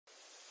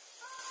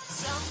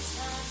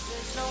Sometimes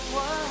there's no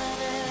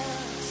one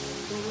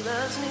else who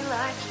loves me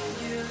like you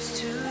used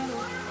to.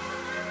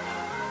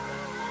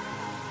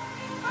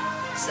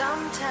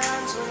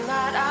 Sometimes we're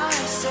not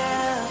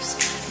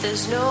ourselves.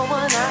 There's no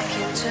one I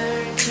can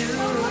turn to.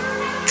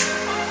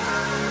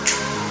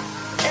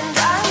 And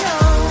I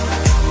know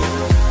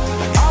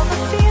all the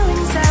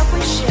feelings that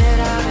we shared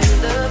out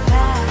in the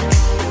past.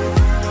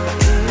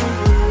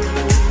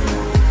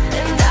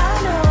 And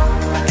I know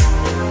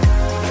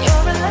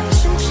your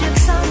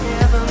relationships are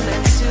never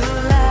meant to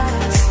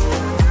last.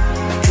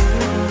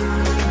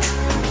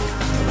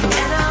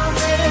 And I'll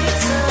take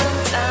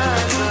some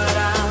time, but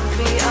I'll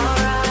be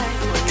alright.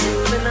 We're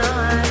moving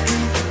on.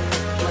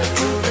 We're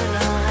moving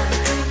on.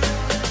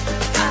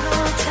 I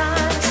know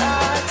time's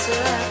hard to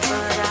left,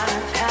 but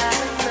I've had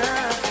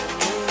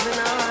enough. We're moving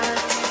on.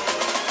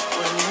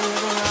 We're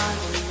moving on.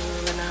 We're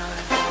moving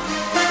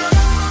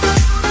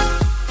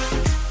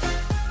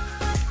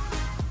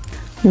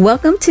on.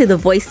 Welcome to the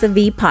Voice of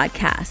V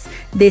podcast.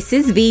 This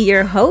is V,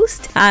 your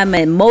host. I'm a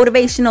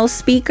motivational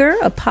speaker,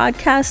 a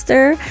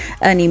podcaster,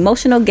 an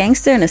emotional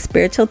gangster, and a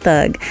spiritual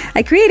thug.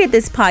 I created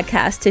this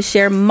podcast to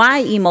share my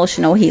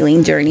emotional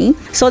healing journey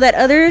so that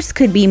others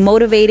could be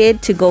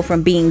motivated to go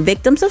from being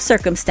victims of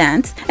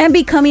circumstance and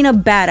becoming a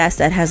badass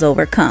that has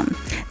overcome.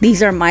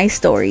 These are my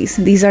stories.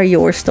 These are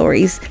your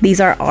stories.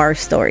 These are our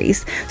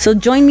stories. So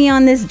join me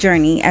on this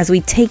journey as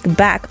we take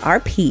back our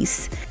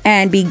peace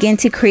and begin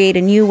to create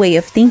a new way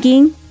of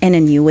thinking and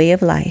a new way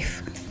of life.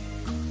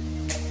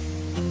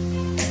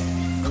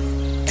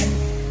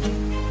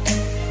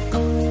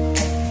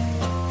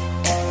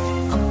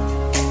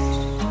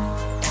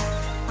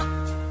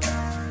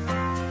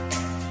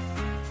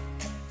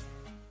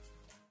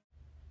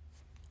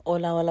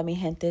 Hola, mi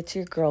gente, it's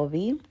your girl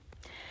V,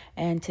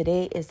 and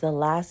today is the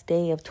last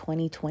day of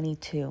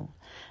 2022.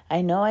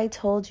 I know I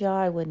told y'all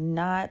I would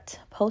not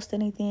post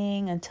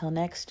anything until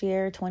next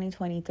year,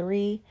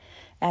 2023.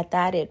 At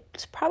that,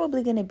 it's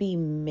probably going to be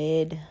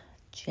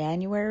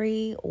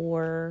mid-January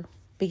or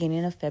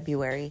beginning of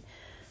February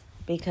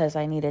because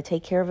I need to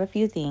take care of a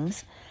few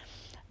things.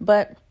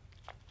 But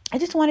I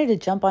just wanted to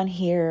jump on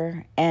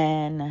here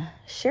and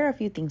share a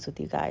few things with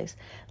you guys.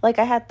 Like,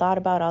 I had thought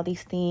about all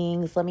these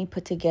things. Let me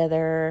put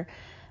together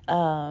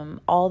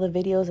all the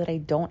videos that I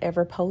don't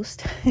ever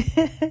post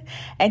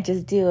and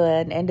just do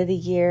an end of the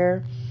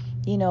year,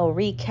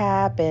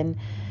 recap. And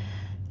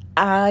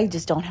I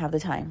just don't have the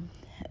time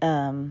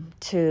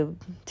to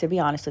be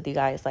honest with you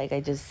guys. Like,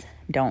 I just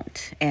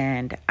don't.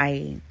 And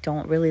I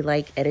don't really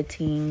like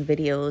editing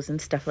videos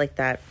and stuff like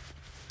that.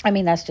 I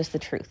mean, that's just the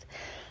truth.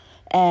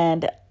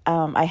 And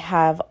I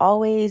have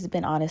always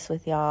been honest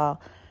with y'all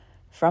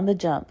from the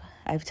jump.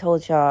 I've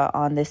told y'all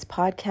on this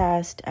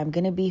podcast, I'm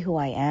going to be who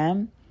I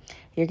am.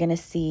 You're going to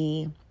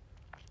see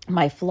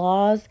my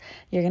flaws.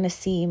 You're going to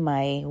see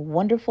my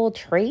wonderful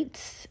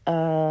traits,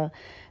 the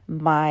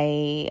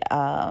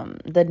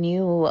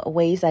new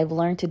ways I've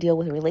learned to deal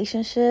with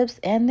relationships.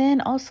 And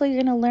then also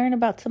you're going to learn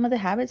about some of the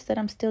habits that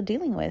I'm still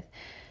dealing with.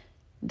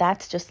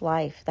 That's just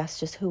life. That's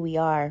just who we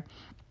are.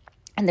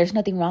 And there's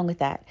nothing wrong with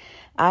that.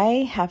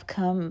 I have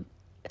come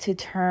to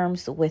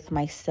terms with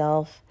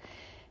myself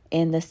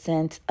in the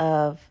sense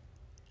of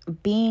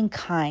being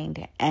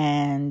kind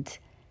and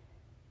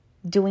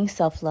doing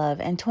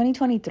self-love. And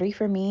 2023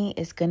 for me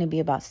is going to be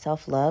about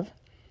self-love.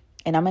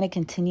 And I'm going to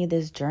continue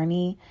this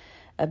journey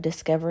of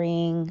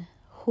discovering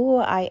who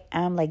I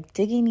am, like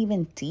digging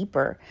even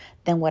deeper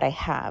than what I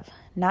have.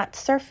 Not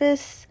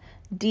surface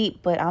deep,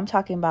 but I'm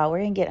talking about we're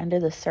going to get under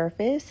the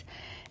surface.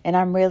 And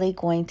I'm really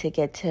going to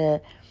get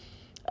to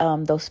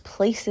those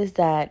places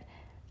that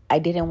I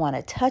didn't want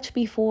to touch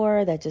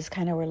before, that just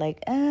kind of were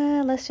like,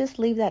 let's just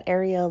leave that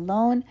area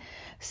alone.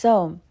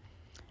 So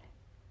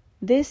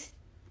this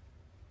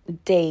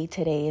day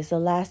today is the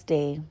last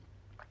day.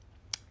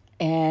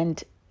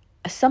 And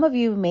some of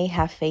you may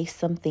have faced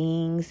some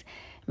things,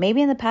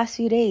 maybe in the past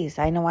few days.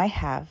 I know I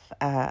have.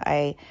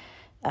 I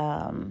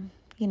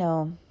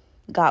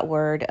got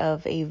word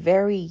of a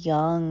very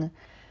young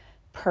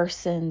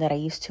person that I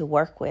used to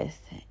work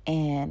with.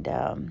 And,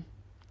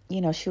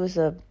 she was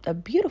a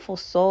beautiful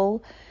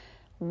soul,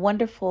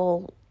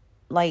 wonderful,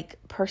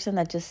 person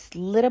that just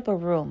lit up a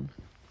room,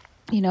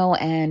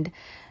 and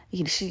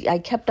I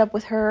kept up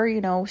with her,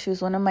 she was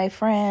one of my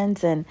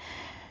friends, and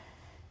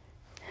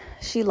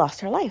she lost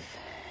her life.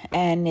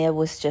 And it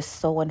was just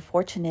so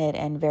unfortunate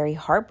and very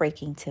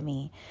heartbreaking to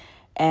me.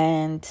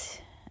 And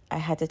I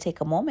had to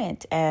take a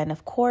moment. And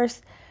of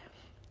course,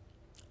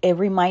 it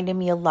reminded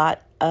me a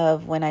lot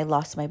of when I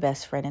lost my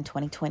best friend in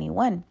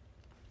 2021.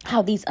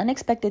 How these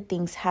unexpected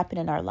things happen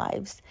in our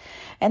lives.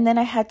 And then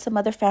I had some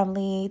other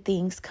family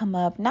things come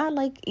up, not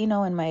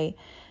in my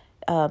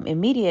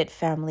immediate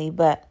family,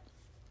 but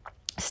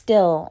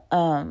still,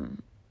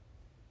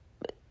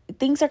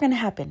 things are going to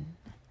happen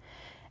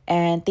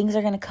and things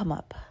are going to come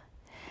up.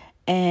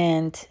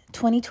 And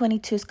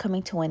 2022 is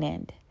coming to an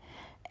end.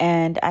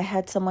 And I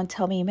had someone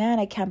tell me, man,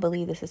 I can't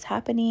believe this is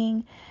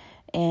happening.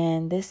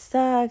 And this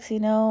sucks,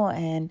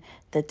 and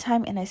the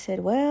time. And I said,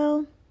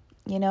 well,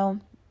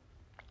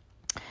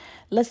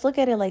 let's look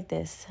at it like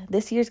this.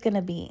 This year's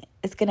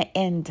it's going to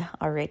end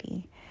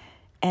already.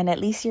 And at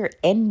least you're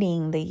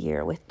ending the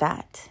year with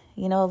that.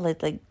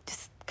 Like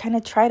just kind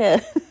of try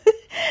to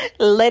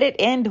let it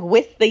end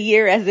with the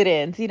year as it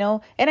ends,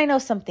 And I know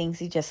some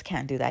things you just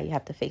can't do that. You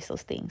have to face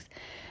those things.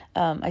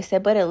 I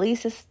said, but at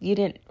least you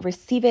didn't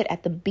receive it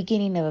at the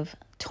beginning of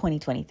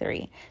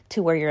 2023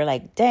 to where you're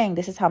like, dang,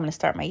 this is how I'm going to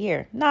start my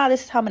year. Nah,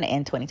 this is how I'm going to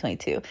end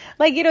 2022.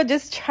 Like,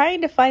 just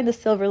trying to find the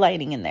silver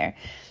lining in there.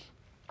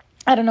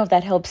 I don't know if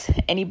that helps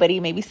anybody.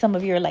 Maybe some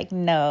of you are like,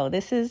 no,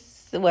 this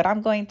is what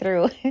I'm going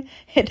through.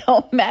 It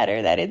don't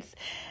matter that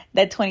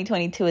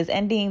 2022 is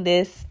ending.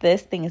 This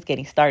thing is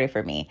getting started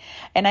for me.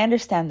 And I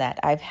understand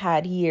that. I've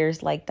had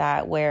years like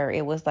that where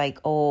it was like,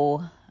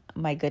 oh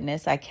my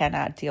goodness, I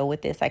cannot deal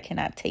with this. I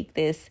cannot take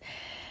this.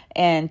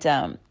 And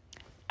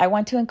I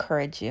want to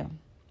encourage you.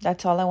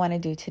 That's all I want to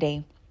do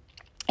today.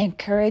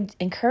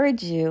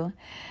 Encourage you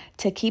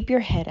to keep your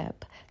head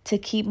up, to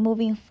keep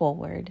moving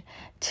forward,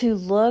 to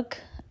look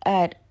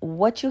at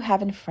what you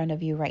have in front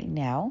of you right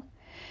now,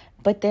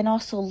 but then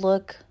also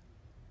look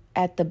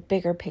at the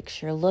bigger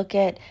picture.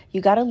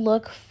 You got to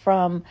look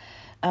from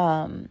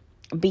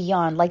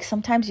beyond. Like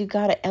sometimes you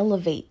got to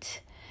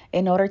elevate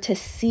in order to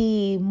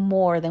see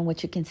more than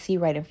what you can see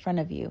right in front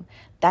of you.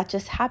 That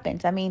just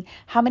happens. I mean,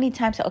 how many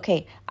times,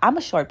 okay, I'm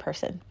a short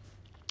person.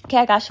 Okay,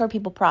 I got short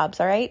people probs,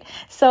 all right?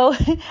 So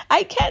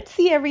I can't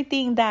see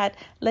everything that,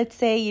 let's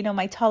say,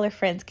 my taller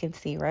friends can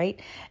see, right?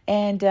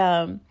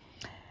 And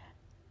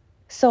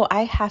so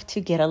I have to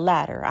get a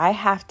ladder. I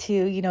have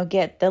to,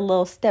 get the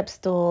little step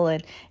stool.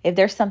 And if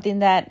there's something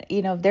that,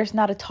 if there's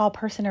not a tall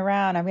person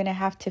around, I'm going to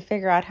have to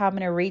figure out how I'm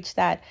going to reach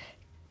that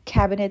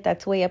cabinet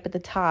that's way up at the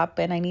top.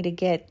 And I need to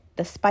get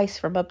the spice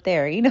from up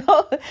there,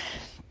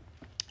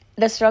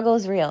 The struggle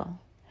is real.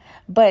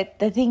 But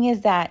the thing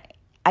is that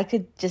I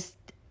could just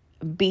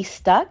be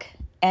stuck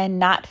and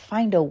not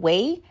find a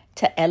way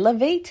to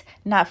elevate,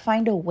 not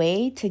find a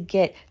way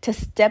to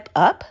step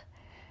up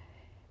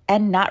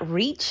and not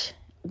reach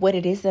what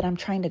it is that I'm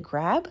trying to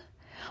grab,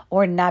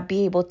 or not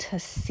be able to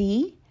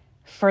see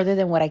further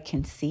than what I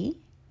can see.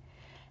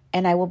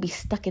 And I will be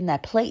stuck in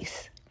that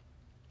place.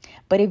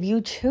 But if you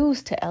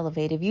choose to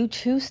elevate, if you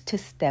choose to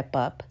step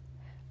up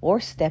or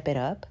step it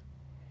up,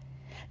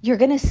 you're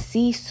going to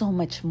see so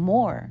much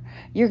more.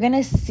 You're going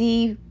to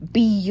see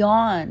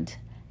beyond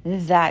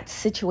that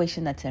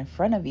situation that's in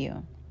front of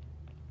you.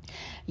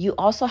 You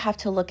also have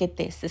to look at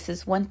this. This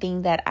is one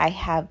thing that I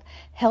have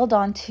held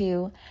on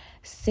to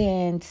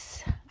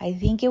since I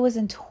think it was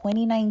in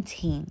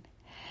 2019,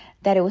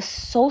 that it was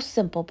so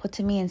simple, put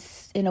to me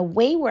in a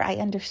way where I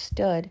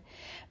understood,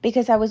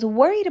 because I was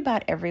worried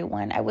about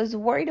everyone. I was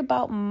worried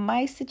about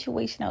my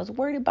situation. I was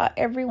worried about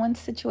everyone's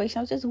situation.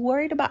 I was just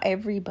worried about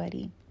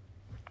everybody.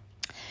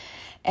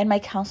 And my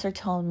counselor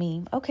told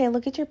me, okay,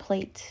 look at your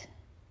plate.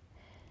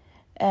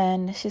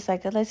 And she's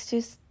like, let's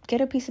just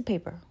get a piece of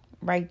paper.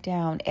 Write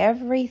down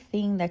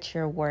everything that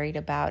you're worried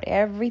about,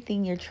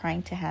 everything you're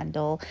trying to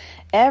handle,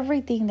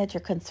 everything that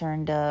you're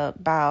concerned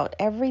about,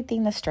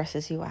 everything that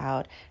stresses you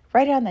out.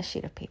 Write it on that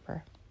sheet of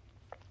paper.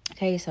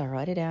 Okay, so I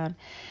wrote it down.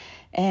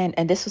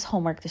 And this was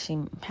homework that she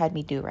had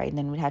me do, right? And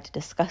then we had to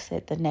discuss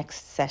it the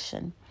next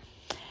session.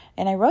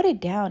 And I wrote it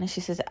down, and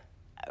she says,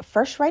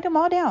 first write them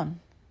all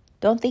down.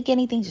 Don't think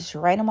anything, just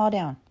write them all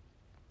down.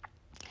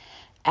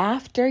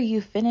 After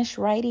you finish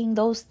writing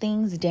those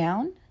things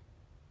down,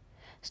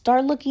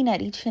 start looking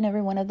at each and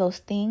every one of those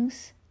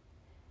things,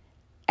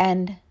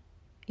 and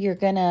you're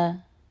going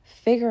to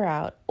figure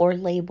out or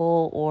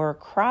label or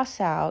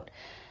cross out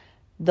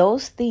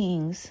those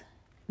things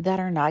that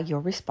are not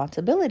your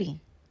responsibility.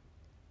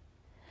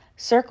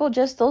 Circle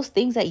just those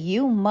things that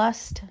you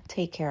must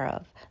take care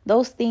of,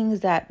 those things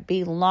that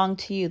belong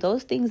to you,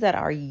 those things that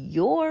are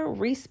your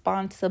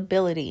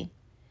responsibility.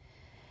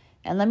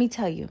 And let me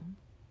tell you,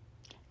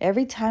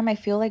 every time I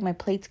feel like my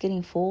plate's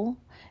getting full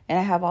and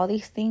I have all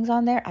these things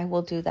on there, I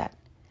will do that.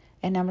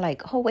 And I'm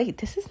like, oh, wait,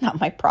 this is not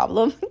my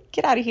problem.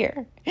 Get out of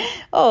here.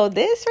 Oh,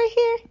 this right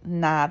here?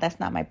 Nah, that's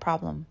not my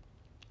problem.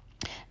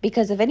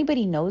 Because if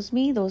anybody knows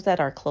me, those that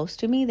are close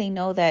to me, they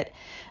know that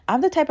I'm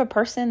the type of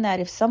person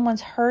that if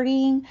someone's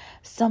hurting,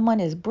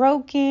 someone is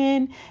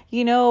broken,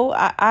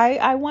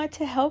 I want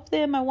to help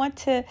them. I want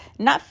to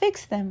not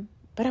fix them,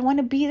 but I want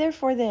to be there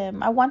for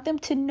them. I want them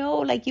to know,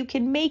 like, you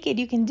can make it,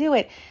 you can do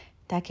it.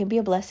 That can be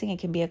a blessing. It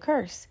can be a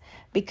curse,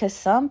 because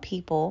some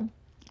people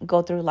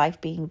go through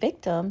life being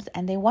victims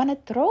and they want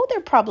to throw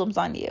their problems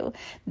on you.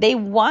 They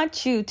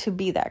want you to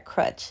be that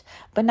crutch.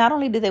 But not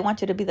only do they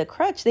want you to be the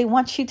crutch, they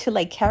want you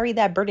to carry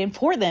that burden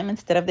for them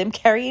instead of them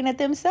carrying it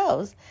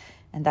themselves.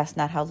 And that's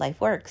not how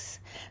life works.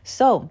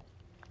 So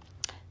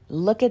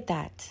look at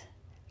that.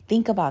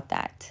 Think about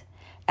that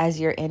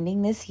as you're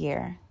ending this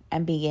year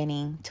and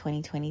beginning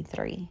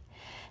 2023.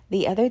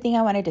 The other thing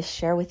I wanted to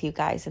share with you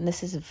guys, and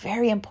this is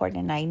very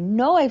important, and I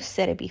know I've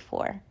said it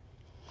before,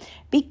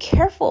 be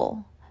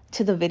careful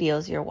to the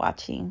videos you're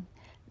watching,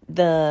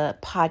 the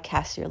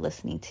podcasts you're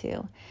listening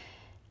to.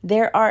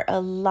 There are a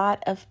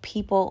lot of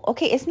people.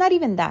 Okay, it's not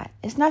even that.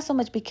 It's not so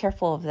much be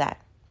careful of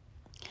that.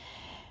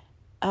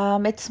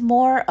 It's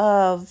more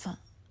of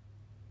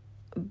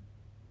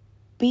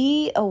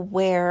be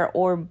aware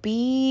or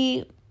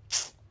be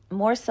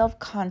more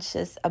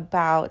self-conscious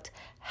about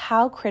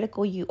how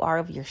critical you are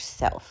of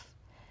yourself.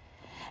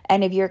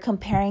 And if you're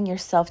comparing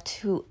yourself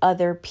to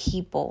other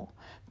people,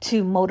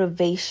 to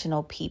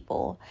motivational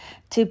people,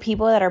 to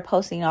people that are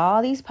posting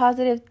all these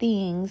positive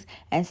things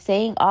and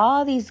saying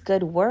all these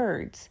good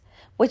words,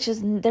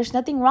 there's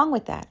nothing wrong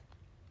with that.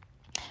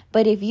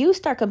 But if you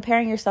start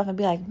comparing yourself and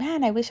be like,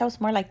 man, I wish I was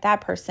more like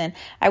that person.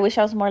 I wish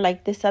I was more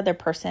like this other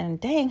person.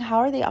 Dang, how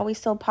are they always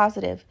so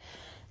positive?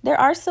 There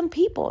are some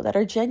people that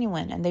are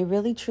genuine and they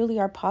really, truly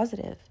are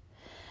positive.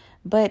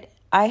 But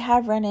I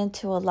have run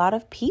into a lot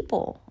of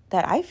people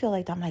that I feel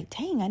like, I'm like,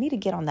 dang, I need to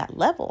get on that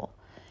level.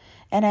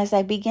 And as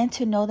I begin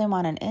to know them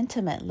on an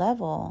intimate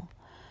level,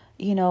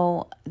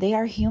 they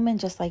are human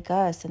just like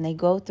us and they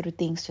go through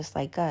things just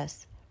like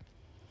us.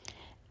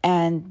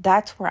 And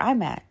that's where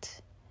I'm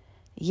at.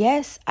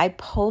 Yes, I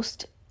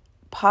post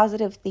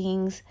positive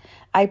things.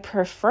 I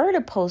prefer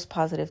to post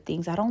positive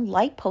things. I don't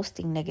like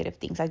posting negative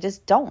things. I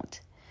just don't.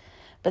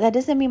 But that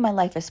doesn't mean my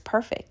life is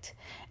perfect.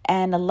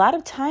 And a lot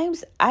of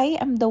times I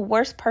am the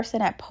worst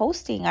person at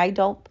posting. I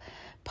don't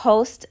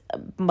post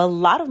a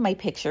lot of my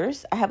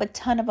pictures. I have a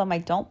ton of them I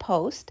don't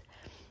post.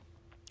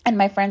 And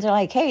my friends are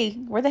like, hey,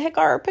 where the heck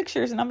are our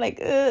pictures? And I'm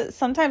like,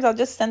 sometimes I'll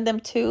just send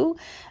them to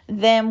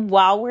them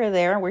while we're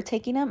there and we're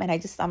taking them. And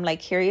I'm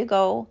like, here you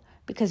go.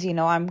 Because,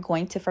 I'm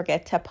going to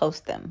forget to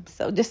post them.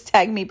 So just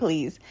tag me,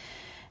 please.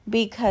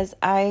 Because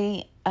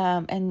I'm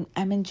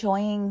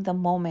enjoying the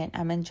moment.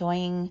 I'm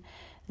enjoying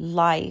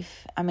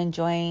life. I'm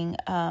enjoying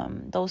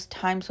those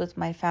times with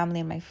my family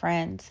and my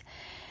friends.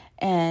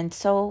 And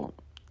so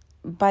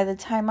by the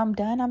time I'm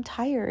done, I'm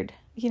tired,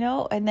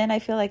 and then I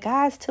feel like,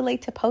 it's too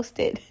late to post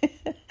it.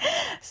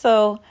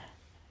 So,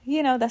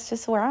 that's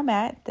just where I'm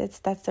at. That's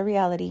the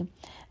reality.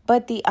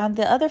 But on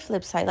the other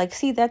flip side, like,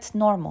 see, that's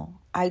normal.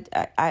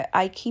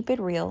 I keep it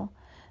real.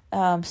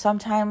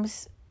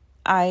 Sometimes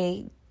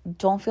I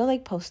don't feel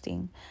like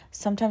posting.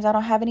 Sometimes I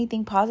don't have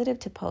anything positive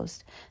to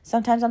post.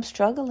 Sometimes I'm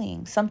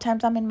struggling.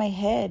 Sometimes I'm in my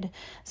head.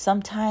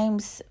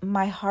 Sometimes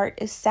my heart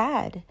is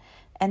sad.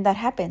 And that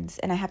happens.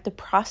 And I have to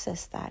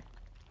process that.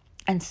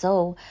 And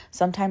so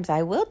sometimes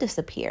I will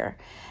disappear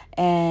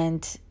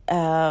and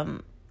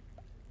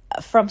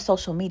from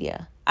social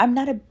media. I'm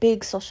not a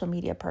big social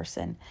media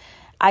person.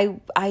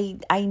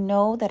 I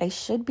know that I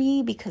should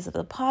be because of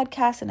the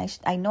podcast, and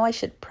I know I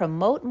should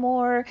promote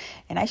more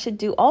and I should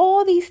do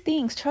all these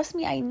things. Trust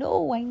me, I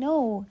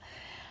know.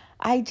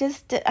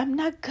 I'm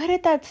not good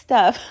at that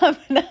stuff. I'm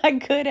not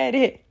good at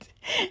it.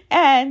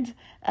 And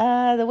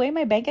the way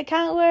my bank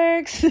account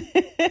works,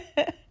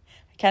 I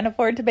can't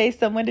afford to pay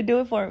someone to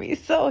do it for me.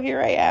 So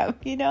here I am,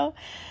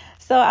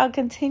 So I'll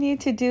continue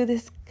to do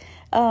this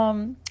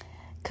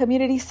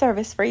community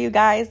service for you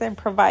guys and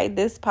provide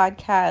this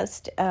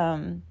podcast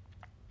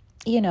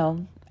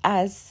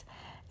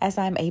as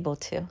I'm able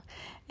to.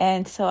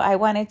 And so I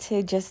wanted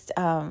to just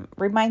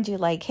remind you,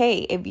 like, hey,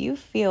 if you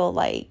feel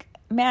like,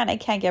 man, I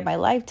can't get my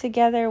life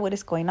together, what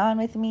is going on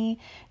with me?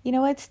 You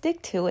know what?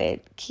 Stick to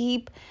it.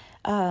 Keep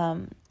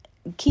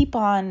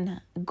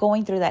on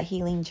going through that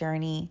healing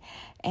journey.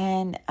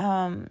 And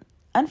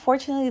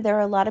unfortunately, there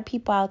are a lot of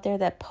people out there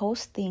that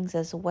post things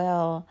as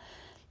well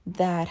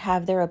that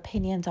have their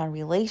opinions on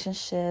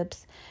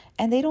relationships,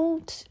 and they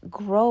don't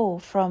grow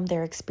from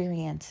their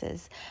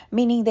experiences,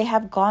 meaning they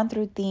have gone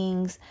through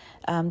things.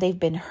 They've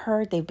been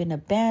hurt. They've been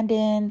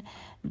abandoned.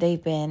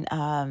 They've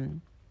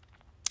been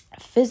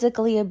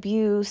physically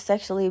abused,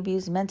 sexually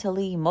abused,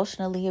 mentally,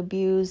 emotionally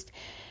abused.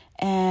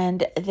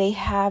 And they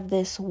have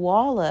this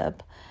wall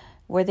up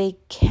where they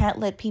can't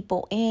let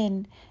people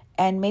in.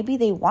 And maybe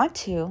they want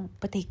to,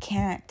 but they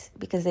can't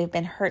because they've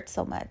been hurt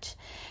so much.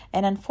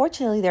 And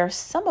unfortunately, there are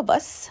some of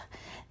us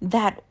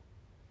that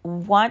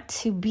want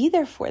to be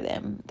there for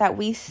them, that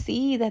we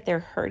see that they're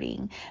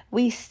hurting.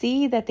 We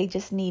see that they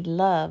just need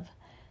love.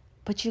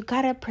 But you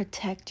got to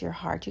protect your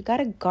heart. You got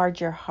to guard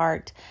your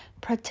heart,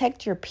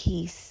 protect your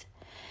peace,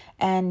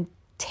 and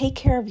take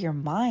care of your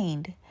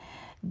mind.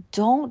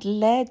 Don't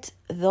let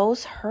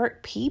those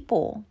hurt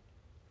people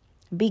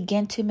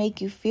begin to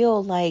make you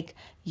feel like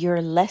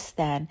you're less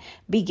than,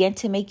 begin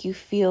to make you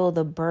feel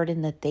the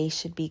burden that they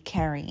should be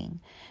carrying.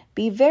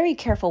 Be very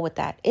careful with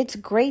that. It's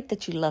great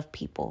that you love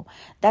people.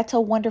 That's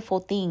a wonderful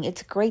thing.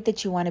 It's great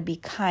that you want to be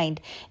kind.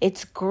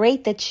 It's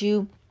great that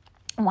you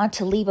want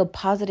to leave a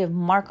positive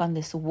mark on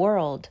this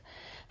world.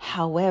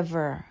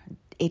 However,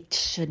 it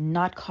should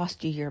not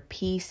cost you your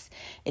peace.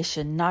 It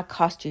should not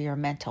cost you your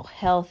mental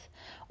health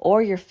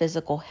or your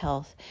physical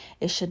health.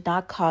 It should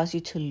not cause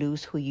you to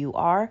lose who you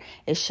are.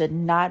 It should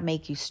not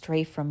make you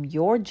stray from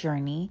your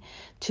journey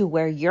to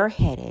where you're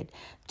headed,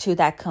 to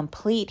that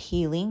complete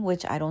healing,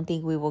 which I don't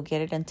think we will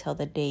get it until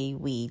the day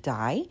we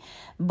die.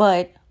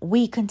 But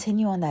we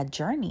continue on that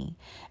journey.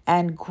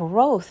 And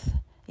growth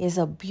is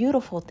a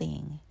beautiful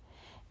thing.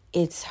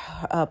 It's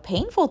a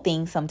painful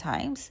thing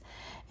sometimes.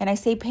 And I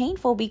say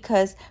painful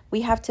because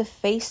we have to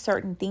face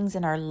certain things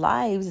in our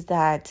lives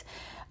that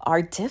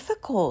are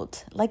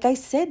difficult. Like I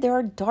said, there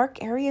are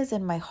dark areas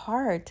in my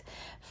heart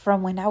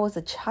from when I was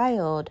a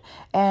child.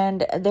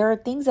 And there are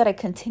things that I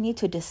continue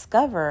to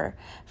discover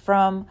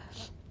from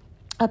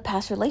a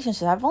past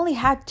relationship. I've only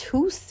had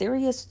 2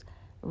 serious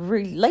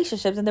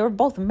relationships, and they were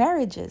both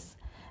marriages.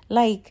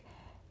 Like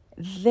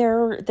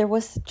there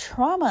was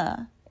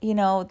trauma,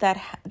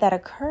 that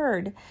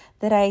occurred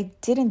that I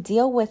didn't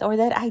deal with, or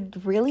that I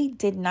really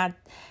did not.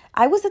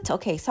 So I was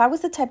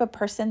the type of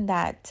person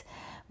that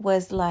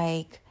was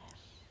like,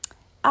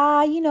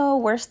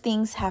 worse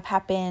things have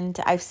happened.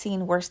 I've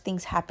seen worse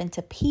things happen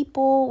to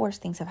people. Worse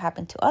things have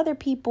happened to other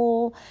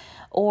people.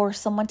 Or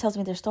someone tells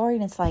me their story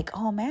and it's like,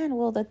 oh man,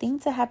 well, the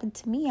things that happened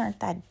to me aren't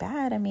that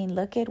bad. I mean,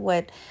 look at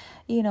what,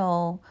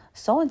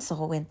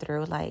 so-and-so went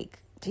through. Like,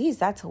 geez,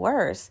 that's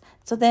worse.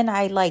 So then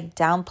I like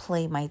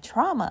downplay my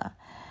trauma.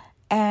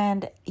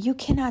 And you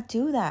cannot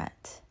do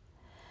that.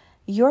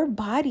 Your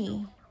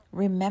body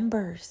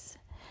remembers.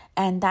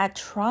 And that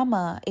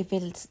trauma, if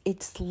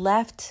it's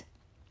left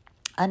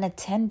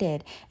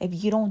unattended,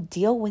 if you don't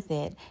deal with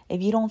it,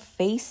 if you don't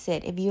face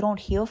it, if you don't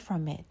heal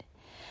from it,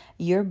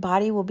 your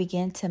body will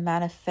begin to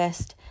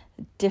manifest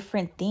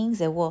different things.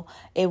 It will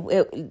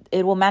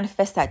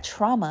manifest that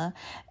trauma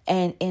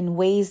and in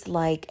ways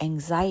like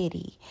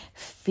anxiety,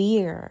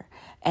 fear,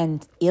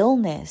 and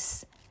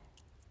illness.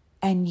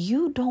 And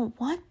you don't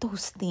want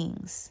those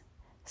things.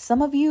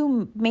 Some of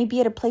you may be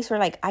at a place where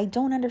like, I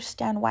don't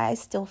understand why I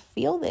still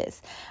feel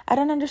this. I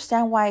don't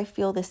understand why I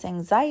feel this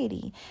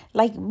anxiety.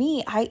 Like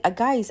me,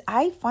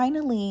 I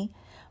finally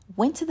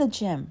went to the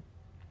gym.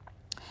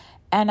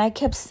 And I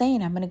kept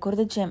saying, I'm going to go to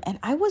the gym. And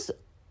I was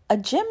a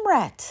gym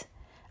rat.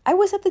 I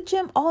was at the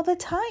gym all the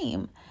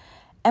time.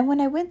 And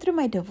when I went through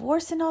my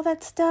divorce and all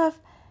that stuff,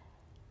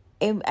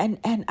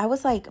 and I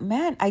was like,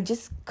 man, I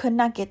just could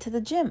not get to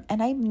the gym.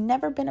 And I've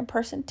never been a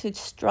person to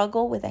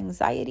struggle with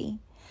anxiety,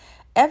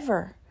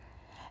 ever.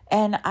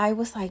 And I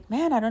was like,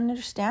 man, I don't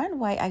understand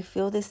why I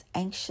feel this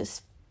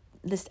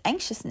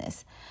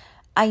anxiousness.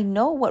 I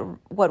know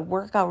what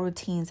workout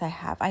routines I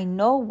have. I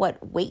know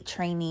what weight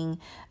training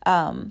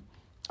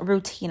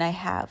routine I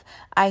have.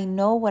 I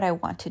know what I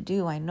want to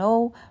do. I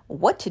know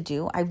what to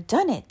do. I've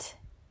done it,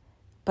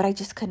 but I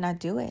just could not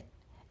do it.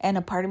 And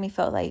a part of me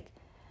felt like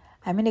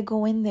I'm going to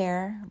go in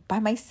there by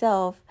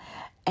myself.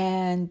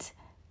 And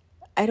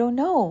I don't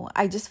know.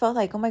 I just felt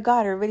like, oh my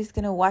God, everybody's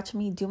going to watch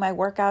me do my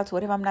workouts.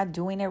 What if I'm not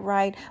doing it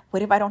right?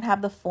 What if I don't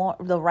have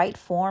the right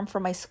form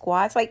for my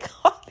squats? Like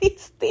all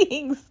these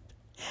things.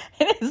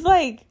 And it's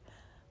like,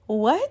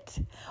 what?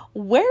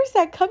 Where's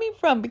that coming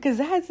from? Because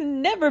that has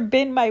never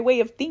been my way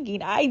of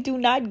thinking. I do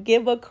not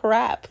give a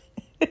crap.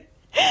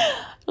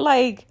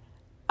 Like,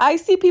 I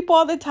see people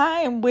all the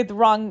time with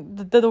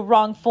the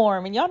wrong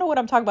form. And y'all know what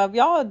I'm talking about.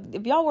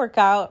 If y'all work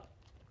out,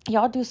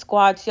 y'all do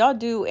squats, y'all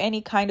do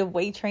any kind of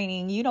weight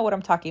training, you know what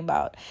I'm talking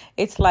about.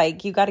 It's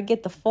like you got to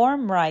get the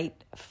form right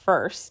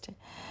first.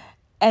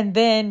 And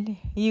then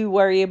you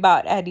worry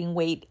about adding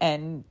weight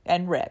and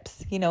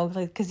reps,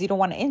 because you don't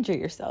want to injure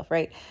yourself,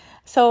 right?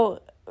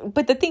 So,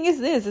 but the thing is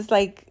this, it's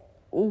like,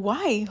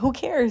 why? Who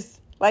cares?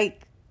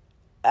 Like,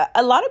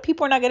 a lot of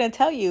people are not going to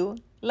tell you,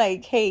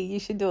 like, hey, you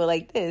should do it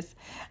like this.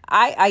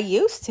 I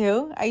used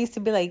to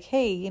be like,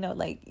 hey,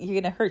 like,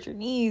 you're going to hurt your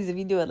knees if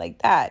you do it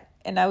like that.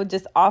 And I would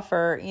just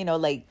offer,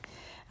 like,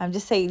 I'm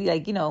just saying,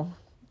 like, you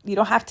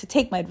don't have to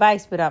take my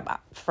advice, but I'm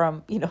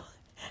from,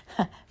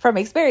 from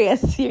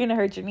experience, you're going to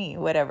hurt your knee,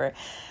 whatever.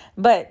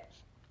 But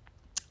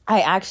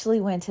I actually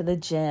went to the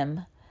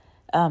gym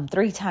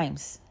 3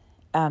 times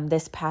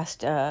this past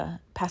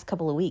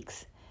couple of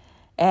weeks.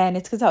 And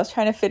it's because I was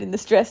trying to fit in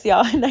this dress,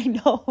 y'all. And I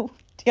know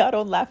y'all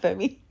don't laugh at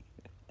me.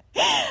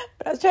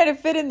 But I was trying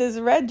to fit in this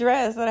red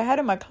dress that I had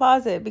in my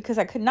closet because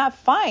I could not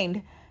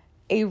find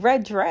a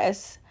red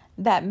dress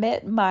that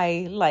met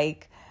my,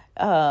 like,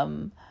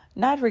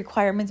 not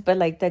requirements, but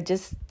like that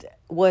just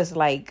was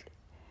like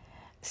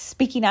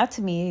speaking out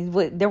to me.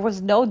 There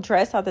was no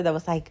dress out there that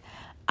was like,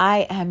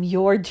 I am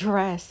your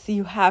dress.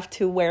 You have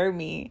to wear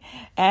me.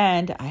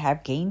 And I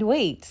have gained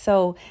weight.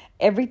 So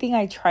everything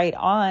I tried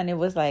on, it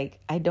was like,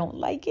 I don't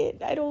like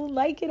it. I don't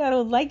like it. I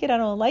don't like it. I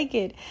don't like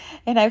it.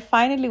 And I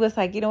finally was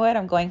like, you know what?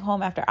 I'm going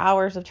home after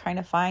hours of trying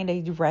to find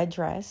a red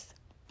dress.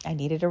 I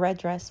needed a red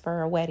dress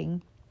for a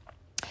wedding.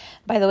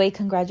 By the way,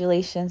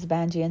 congratulations,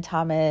 Banji and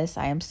Thomas.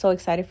 I am so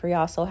excited for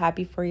y'all. So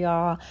happy for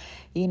y'all.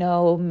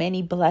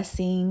 Many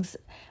blessings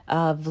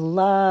of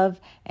love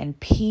and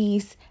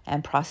peace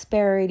and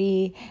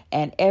prosperity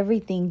and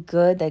everything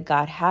good that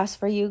God has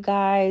for you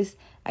guys.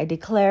 I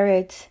declare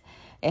it.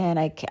 And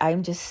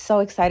I'm just so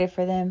excited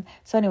for them.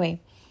 So anyway,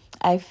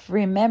 I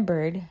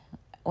remembered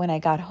when I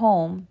got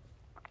home.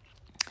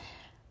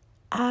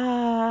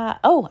 I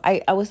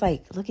was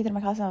like looking through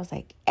my closet and I was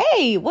like,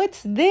 hey,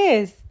 what's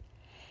this?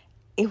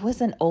 It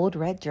was an old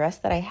red dress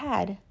that I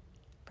had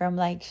from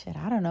like,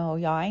 I don't know,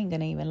 y'all, I ain't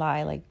gonna even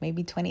lie, like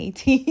maybe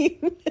 2018,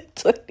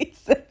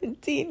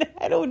 2017,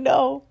 I don't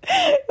know.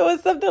 It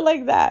was something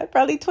like that,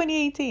 probably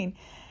 2018.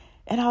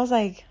 And I was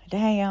like,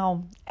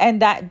 damn.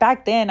 And that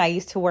back then I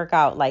used to work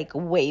out like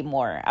way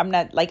more. I'm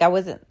not like,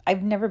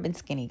 I've never been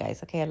skinny,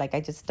 guys. Okay. Like,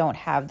 I just don't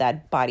have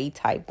that body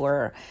type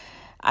where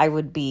I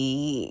would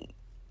be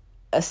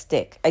a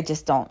stick. I'm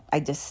just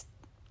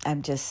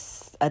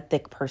a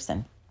thick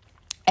person.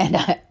 And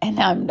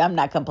I'm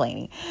not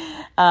complaining.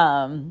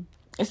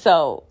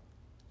 So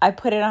I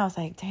put it on. I was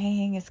like,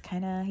 dang, it's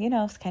kind of,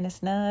 it's kind of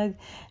snug.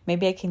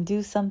 Maybe I can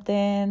do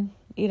something,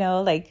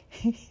 like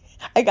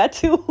I got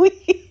 2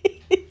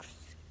 weeks.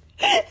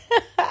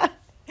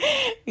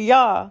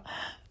 Y'all,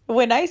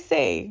 when I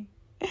say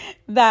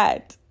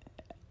that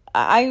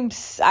I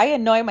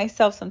annoy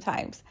myself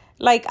sometimes.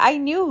 Like, I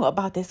knew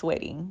about this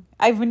wedding.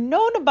 I've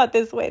known about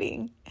this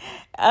wedding.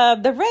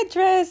 The red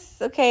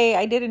dress, okay,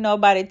 I didn't know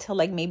about it till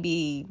like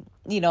maybe,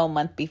 a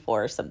month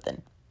before or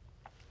something.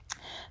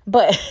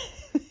 But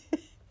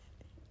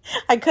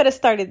I could have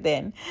started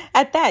then.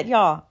 At that,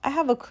 y'all, I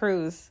have a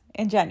cruise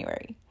in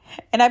January.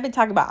 And I've been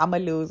talking about I'm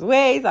going to lose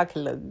weight. I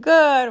can look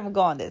good. I'm going to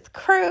go on this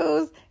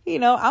cruise.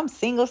 I'm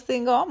single.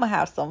 I'm going to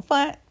have some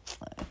fun.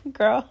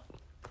 Girl,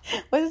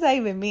 what does that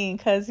even mean?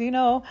 Because,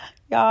 y'all,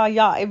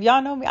 if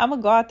y'all know me, I'm going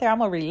to go out there. I'm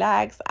going to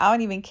relax. I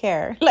don't even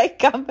care.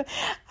 Like,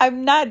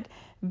 I'm not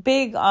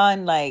big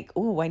on like,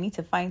 oh, I need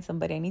to find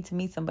somebody. I need to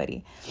meet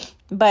somebody.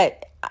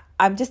 But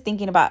I'm just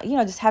thinking about,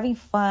 just having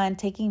fun,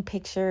 taking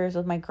pictures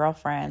with my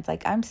girlfriends.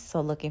 Like, I'm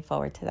so looking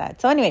forward to that.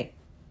 So anyway,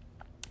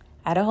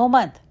 I had a whole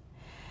month.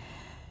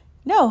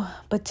 No,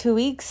 but 2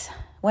 weeks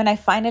when I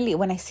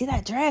see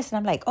that dress and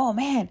I'm like, oh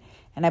man,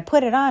 and I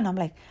put it on, I'm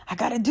like, I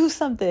got to do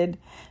something.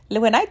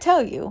 When I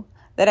tell you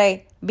that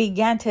I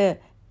began to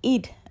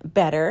eat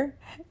better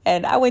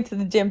and I went to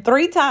the gym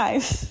 3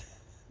 times,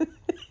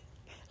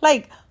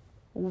 like,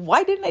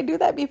 why didn't I do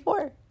that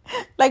before?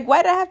 Like,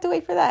 why did I have to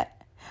wait for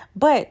that?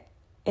 But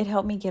it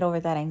helped me get over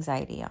that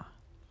anxiety, y'all.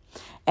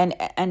 And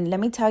let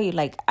me tell you,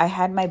 like, there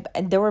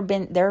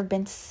have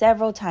been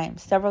several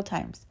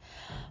times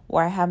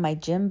where I have my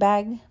gym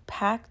bag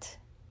packed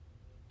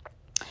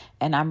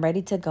and I'm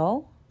ready to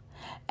go.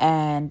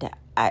 And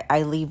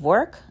I leave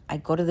work, I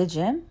go to the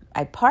gym,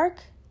 I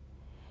park,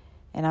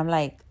 and I'm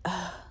like,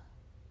 ugh.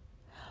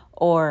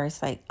 Or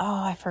it's like,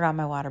 oh, I forgot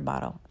my water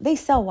bottle. They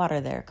sell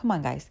water there. Come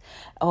on, guys.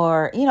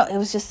 Or, it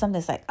was just something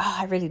that's like, oh,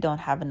 I really don't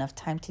have enough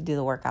time to do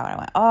the workout. I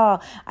went, oh,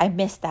 I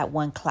missed that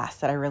one class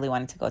that I really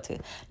wanted to go to.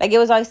 Like, it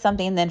was always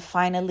something. And then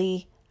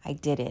finally, I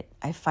did it.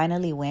 I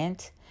finally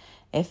went.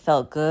 It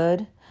felt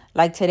good.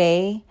 Like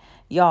today,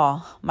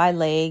 y'all, my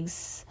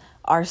legs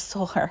are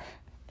sore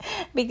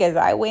because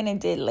I went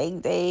and did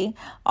leg day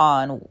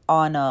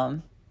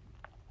on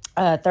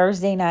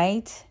Thursday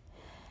night,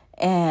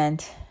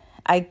 and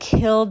I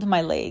killed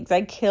my legs.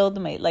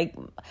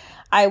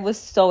 I was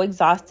so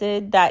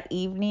exhausted that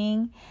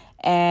evening,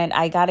 and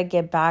I got to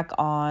get back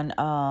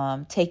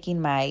on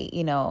taking my,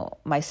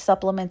 my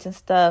supplements and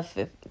stuff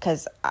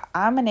because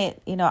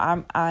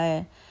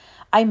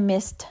I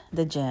missed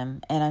the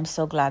gym, and I'm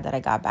so glad that I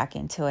got back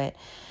into it.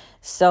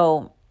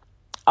 So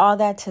all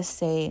that to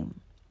say,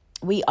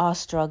 we all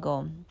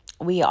struggle.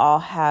 We all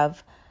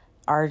have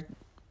our,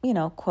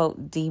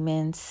 quote,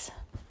 demons,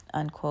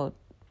 unquote,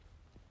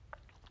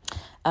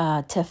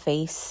 to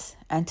face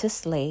and to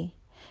slay.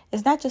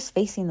 It's not just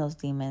facing those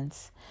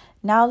demons.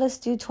 Now let's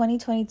do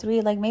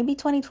 2023. Like maybe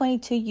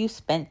 2022, you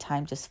spent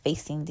time just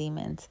facing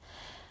demons.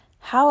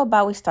 How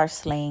about we start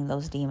slaying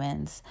those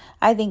demons?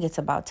 I think it's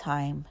about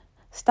time.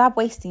 Stop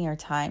wasting your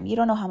time. You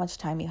don't know how much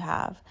time you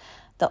have.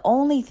 The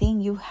only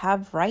thing you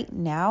have right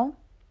now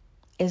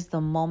is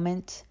the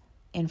moment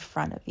in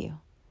front of you.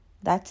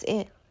 That's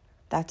it.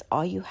 That's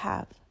all you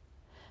have.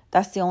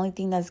 That's the only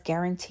thing that's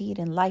guaranteed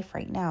in life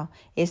right now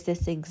is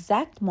this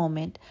exact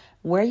moment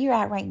where you're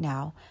at right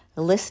now,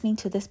 listening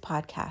to this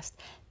podcast,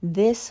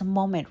 this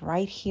moment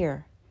right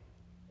here,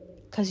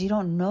 because you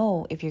don't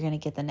know if you're going to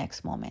get the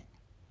next moment.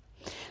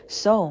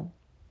 So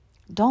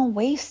don't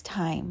waste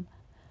time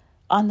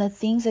on the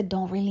things that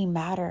don't really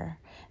matter.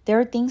 There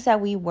are things that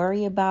we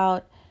worry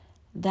about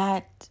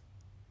that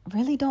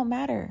really don't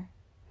matter.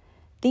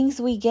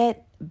 Things we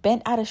get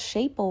bent out of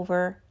shape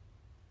over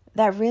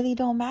that really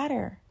don't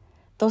matter.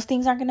 Those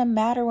things aren't going to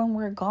matter when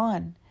we're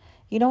gone.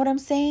 You know what I'm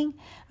saying?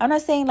 I'm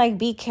not saying like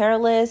be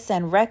careless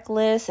and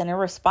reckless and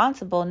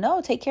irresponsible.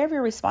 No, take care of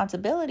your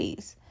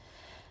responsibilities.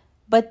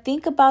 But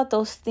think about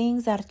those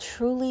things that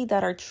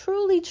are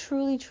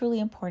truly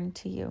important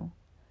to you.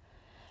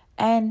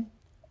 And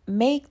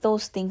make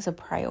those things a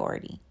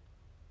priority.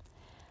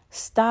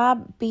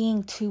 Stop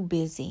being too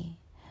busy.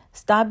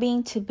 Stop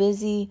being too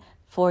busy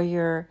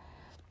for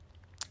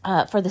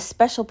for the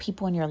special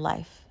people in your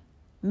life.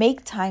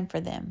 Make time for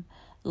them.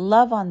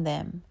 Love on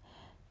them.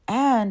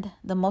 And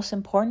the most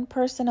important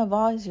person of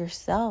all is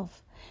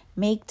yourself.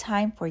 Make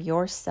time for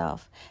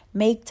yourself.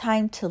 Make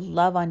time to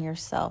love on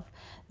yourself.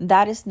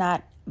 That is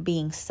not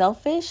being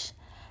selfish.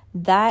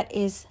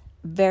 That's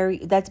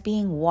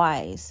being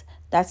wise.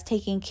 That's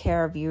taking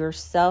care of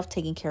yourself,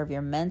 taking care of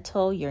your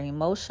mental, your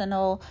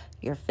emotional,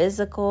 your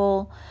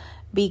physical.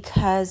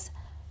 Because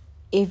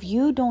if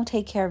you don't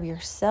take care of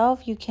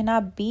yourself, you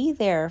cannot be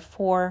there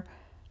for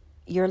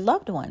your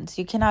loved ones.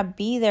 You cannot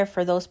be there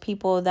for those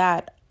people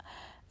that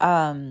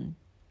are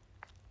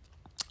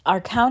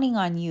counting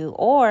on you,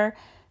 or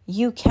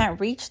you can't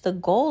reach the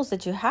goals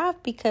that you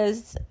have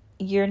because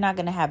you're not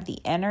going to have the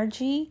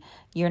energy,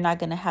 you're not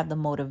going to have the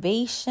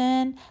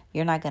motivation,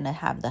 you're not going to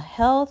have the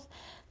health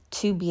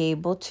to be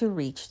able to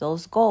reach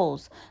those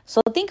goals. So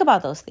think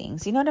about those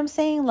things. You know what I'm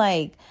saying?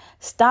 Like,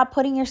 stop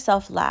putting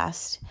yourself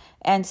last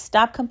and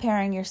stop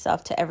comparing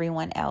yourself to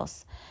everyone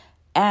else.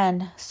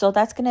 And so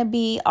that's going to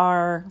be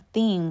our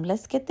theme.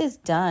 Let's get this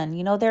done.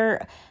 You know,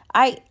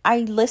 I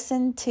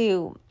listen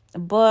to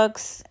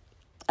books,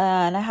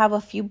 and I have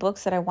a few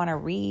books that I want to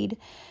read.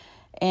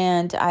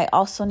 And I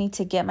also need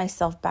to get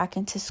myself back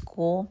into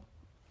school.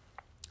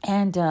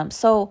 And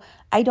so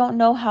I don't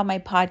know how my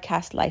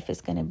podcast life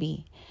is going to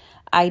be.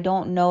 I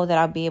don't know that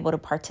I'll be able to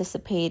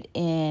participate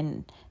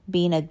in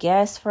being a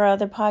guest for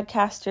other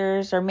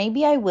podcasters, or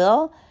maybe I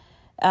will,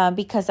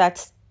 because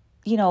that's,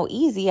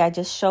 easy. I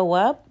just show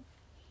up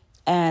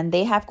and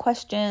they have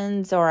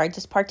questions, or I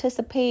just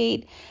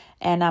participate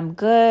and I'm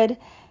good.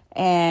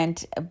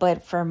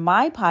 But for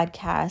my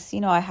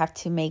podcast, I have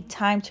to make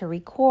time to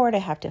record. I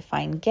have to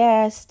find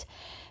guests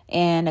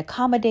and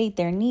accommodate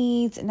their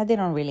needs. And they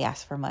don't really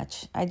ask for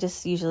much. I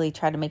just usually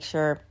try to make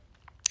sure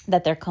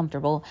that they're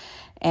comfortable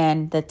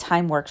and the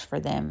time works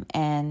for them.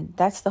 And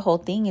that's the whole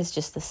thing, is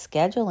just the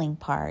scheduling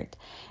part.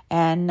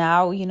 And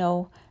now,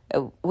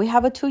 we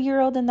have a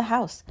 2-year-old in the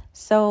house.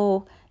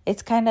 So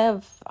it's kind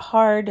of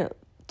hard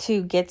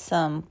to get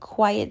some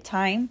quiet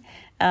time.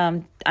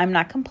 I'm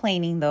not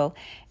complaining though.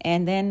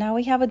 And then now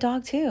we have a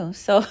dog too.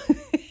 So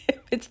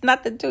it's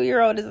not the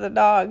 2-year-old, it's the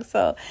dog.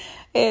 So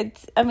there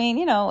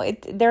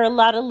are a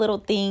lot of little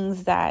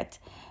things that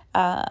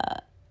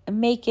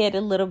make it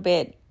a little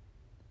bit.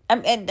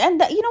 And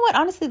you know what?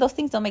 Honestly, those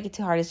things don't make it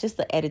too hard. It's just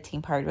the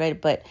editing part, right?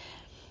 But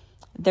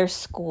there's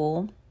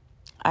school,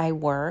 I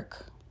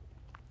work,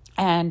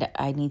 and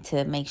I need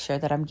to make sure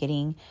that I'm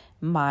getting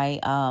my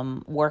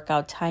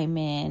workout time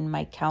in,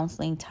 my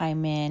counseling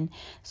time in.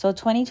 So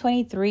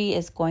 2023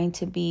 is going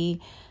to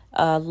be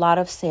a lot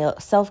of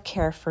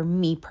self-care for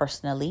me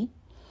personally.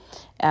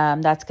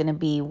 That's going to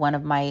be one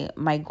of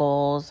my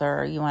goals,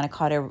 or you want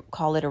to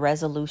call it a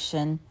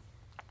resolution,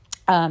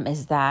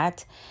 is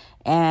that.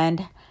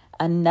 And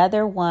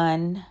another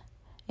one,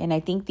 and I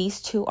think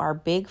these two are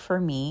big for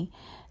me.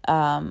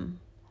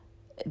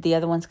 The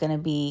other one's going to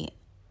be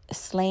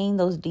slaying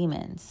those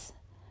demons.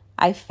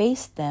 I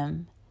faced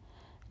them.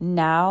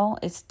 Now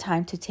it's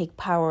time to take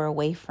power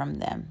away from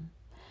them.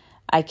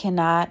 I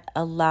cannot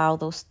allow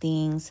those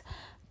things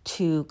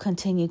to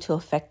continue to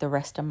affect the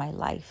rest of my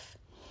life.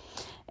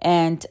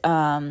 And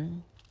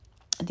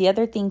the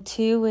other thing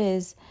too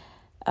is,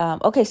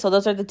 so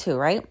those are the two,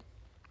 right?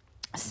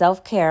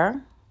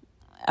 Self-care.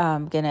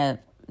 I'm going to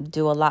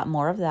do a lot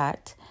more of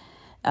that.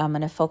 I'm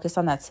going to focus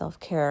on that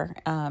self-care.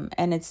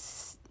 And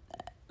it's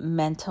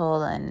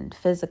mental and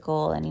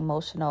physical and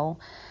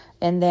emotional.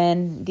 And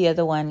then the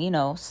other one,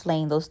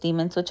 slaying those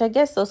demons, which I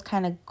guess those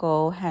kind of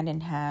go hand in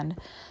hand,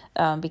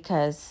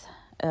 because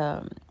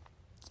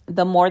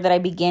the more that I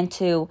begin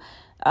to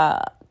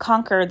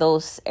conquer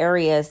those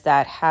areas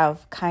that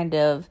have kind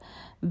of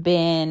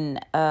been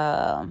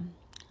a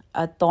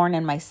thorn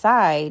in my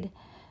side,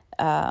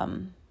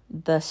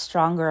 the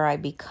stronger I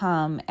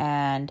become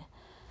and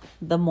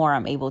the more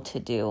I'm able to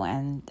do.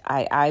 And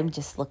I'm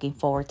just looking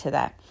forward to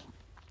that.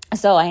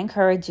 So I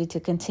encourage you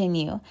to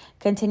continue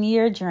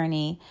your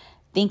journey.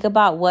 Think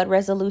about what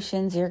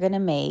resolutions you're going to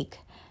make.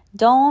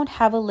 Don't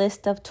have a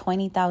list of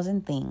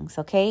 20,000 things,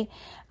 okay?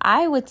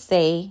 I would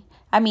say,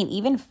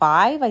 even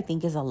 5, I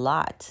think is a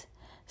lot.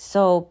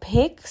 So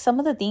pick some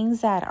of the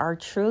things that are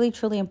truly,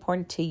 truly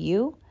important to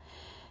you.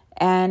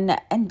 And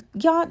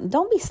y'all,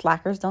 don't be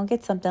slackers. Don't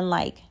get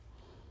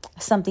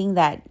something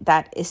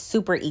that is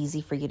super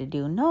easy for you to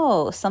do.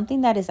 No,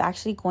 something that is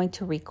actually going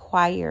to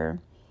require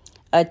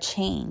a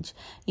change.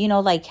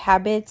 Like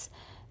habits,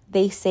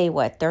 they say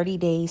 30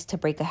 days to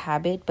break a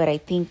habit, but I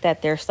think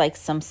that there's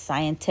some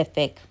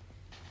scientific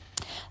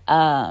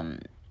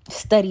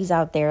studies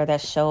out there that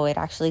show it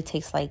actually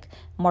takes I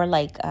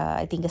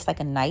think it's a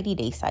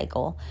 90-day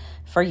cycle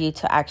for you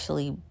to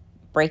actually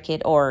break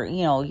it, or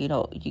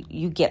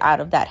you get out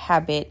of that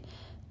habit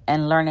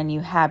and learn a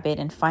new habit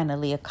and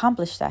finally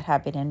accomplish that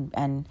habit.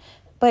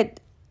 But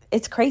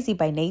it's crazy,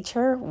 by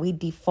nature, we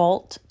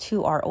default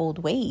to our old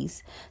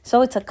ways.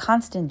 So it's a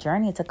constant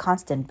journey. It's a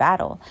constant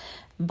battle,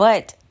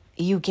 but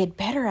you get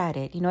better at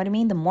it. You know what I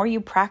mean? The more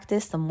you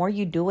practice, the more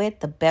you do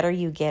it, the better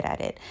you get at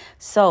it.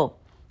 So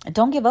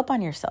don't give up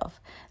on yourself.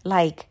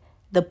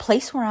 The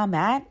place where I'm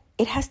at,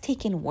 it has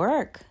taken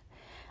work.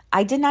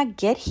 I did not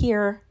get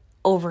here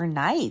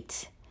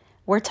overnight.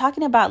 We're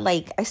talking about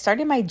I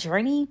started my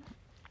journey.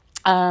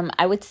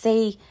 I would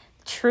say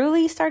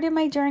truly started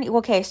my journey.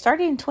 Okay, I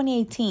started in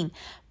 2018,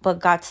 but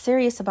got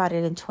serious about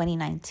it in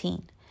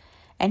 2019.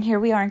 And here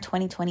we are in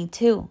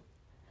 2022,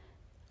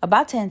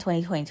 about to end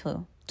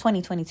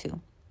 2022.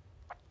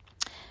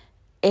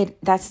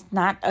 That's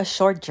not a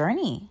short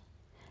journey.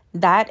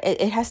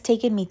 It has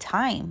taken me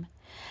time.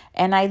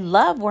 And I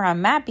love where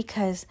I'm at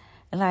because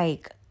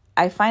Like,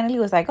 I finally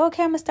was like,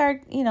 okay, I'm gonna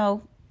start,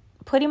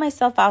 putting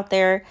myself out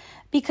there,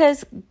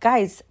 because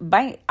guys,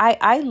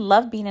 I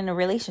love being in a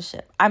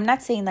relationship. I'm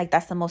not saying like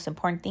that's the most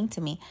important thing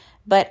to me,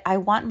 but I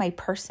want my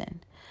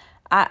person.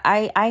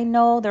 I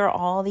know there are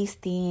all these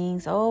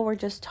things. Oh, we're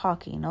just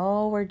talking.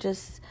 Oh, we're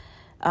just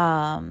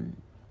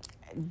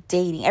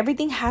dating.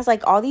 Everything has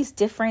like all these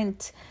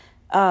different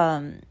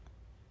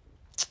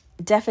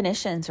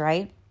definitions,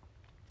 right?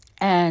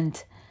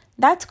 And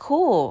that's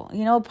cool,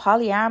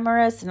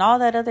 polyamorous and all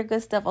that other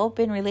good stuff,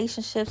 open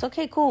relationships.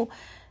 Okay, cool.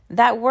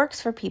 That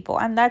works for people,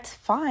 and that's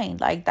fine.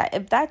 Like that,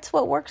 if that's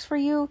what works for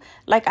you,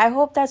 like I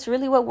hope that's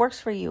really what works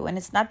for you. And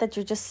it's not that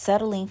you're just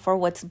settling for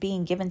what's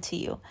being given to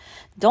you.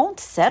 Don't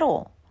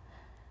settle.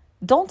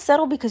 Don't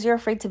settle because you're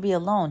afraid to be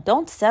alone.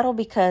 Don't settle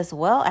because,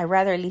 well, I'd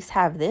rather at least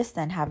have this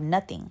than have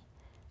nothing.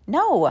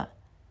 No.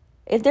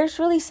 If there's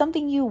really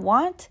something you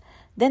want,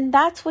 then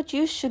that's what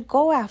you should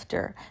go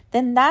after.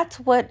 Then that's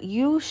what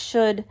you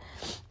should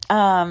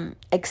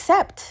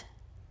accept.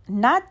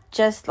 Not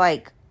just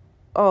like,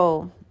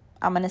 oh,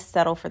 I'm going to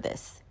settle for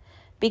this.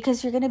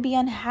 Because you're going to be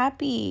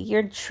unhappy.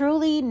 You're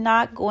truly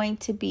not going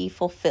to be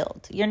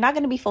fulfilled. You're not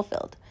going to be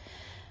fulfilled.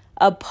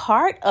 A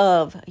part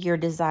of your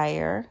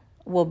desire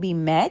will be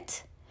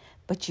met,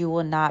 but you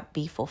will not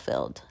be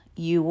fulfilled.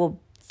 You will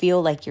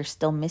feel like you're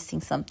still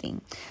missing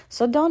something.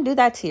 So don't do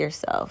that to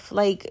yourself.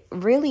 Like,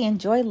 really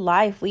enjoy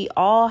life. We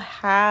all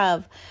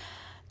have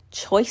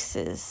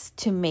choices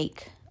to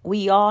make.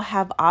 We all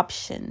have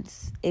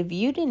options. If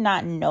you did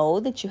not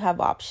know that you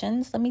have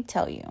options, let me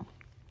tell you,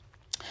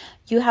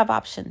 you have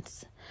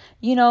options.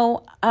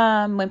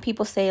 When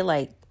people say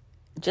like,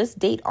 just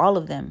date all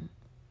of them,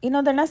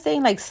 they're not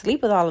saying like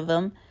sleep with all of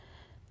them.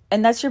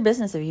 And that's your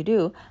business if you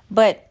do.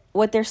 But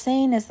what they're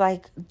saying is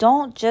like,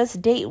 don't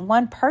just date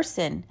one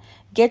person.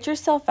 Get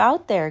yourself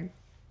out there.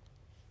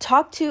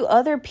 Talk to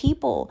other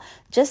people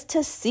just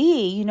to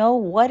see,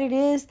 what it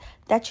is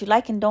that you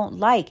like and don't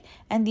like.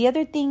 And the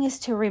other thing is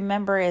to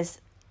remember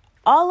is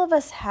all of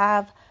us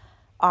have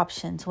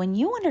options. When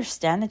you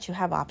understand that you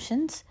have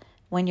options,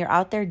 when you're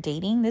out there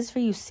dating, this is for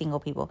you single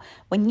people.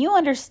 When you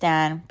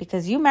understand,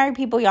 because you married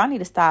people, y'all need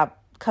to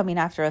stop coming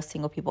after us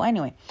single people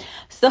anyway.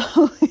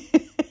 So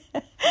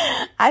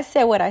I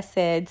said what I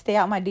said. Stay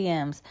out my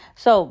DMs.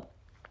 So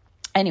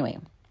anyway,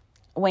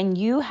 when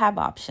you have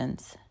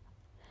options,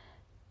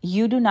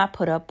 you do not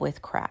put up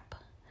with crap.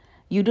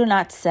 You do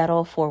not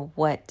settle for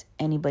what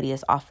anybody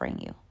is offering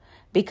you.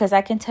 Because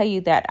I can tell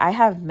you that I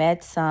have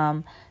met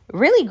some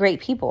really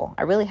great people.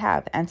 I really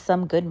have. And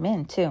some good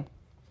men too.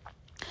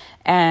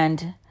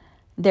 And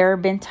there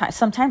have been times,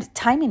 sometimes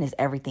timing is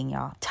everything,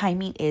 y'all.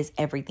 Timing is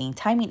everything.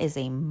 Timing is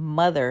a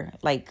mother.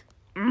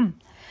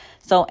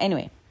 So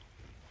anyway,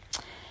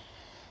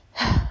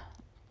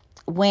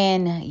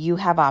 when you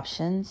have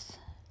options,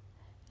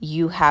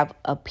 you have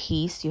a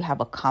peace, you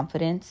have a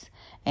confidence.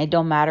 And it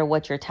don't matter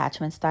what your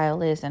attachment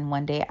style is. And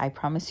one day, I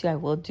promise you, I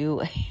will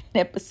do an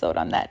episode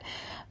on that.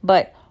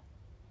 But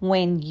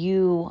when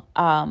you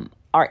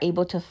are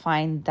able to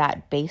find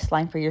that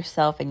baseline for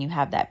yourself and you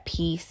have that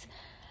peace,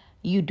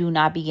 you do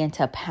not begin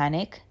to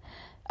panic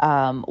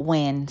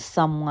when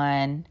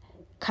someone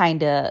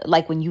kind of,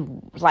 like when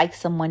you like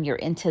someone, you're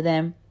into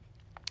them,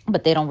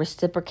 but they don't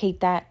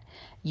reciprocate that.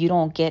 You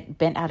don't get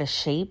bent out of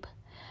shape.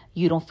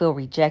 You don't feel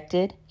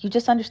rejected. You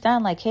just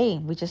understand like, hey,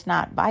 we're just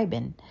not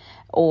vibing.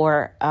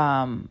 Or,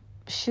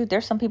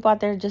 there's some people out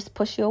there just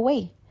push you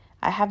away.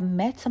 I have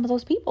met some of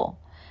those people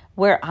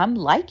where I'm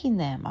liking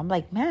them. I'm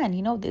like, man,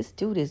 this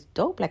dude is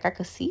dope. Like I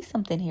could see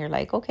something here.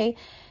 Like, okay.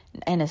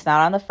 And it's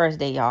not on the first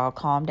day, y'all.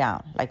 Calm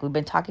down. Like we've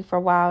been talking for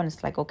a while and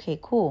it's like, okay,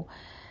 cool.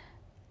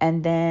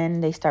 And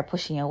then they start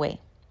pushing you away.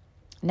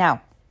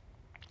 Now,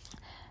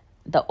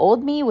 the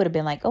old me would have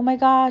been like, oh my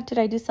God, did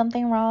I do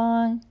something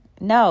wrong?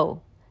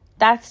 No,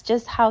 that's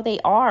just how they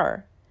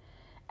are.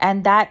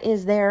 And that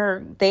is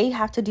they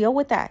have to deal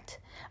with that.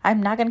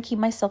 I'm not going to keep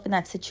myself in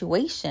that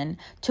situation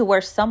to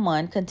where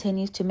someone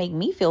continues to make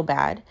me feel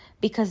bad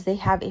because they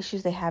have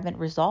issues they haven't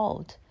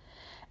resolved.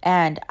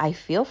 And I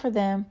feel for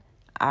them.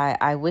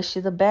 I wish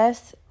you the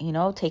best,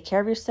 take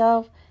care of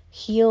yourself,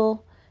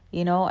 heal,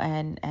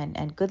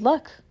 and good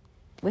luck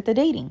with the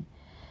dating.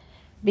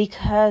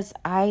 Because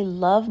I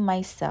love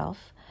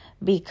myself,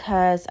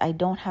 because I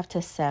don't have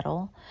to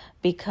settle,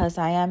 because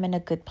I am in a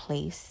good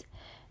place,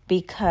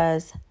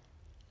 because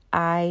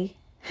I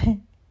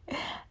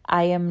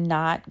am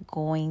not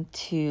going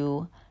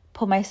to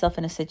put myself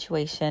in a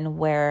situation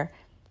where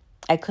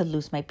I could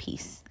lose my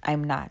peace.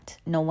 I'm not.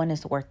 No one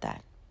is worth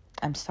that.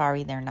 I'm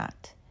sorry, they're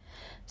not.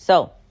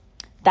 So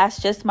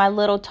that's just my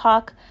little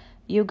talk,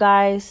 you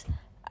guys.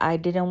 I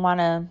didn't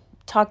want to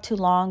talk too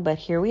long, but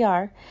here we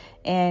are.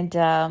 And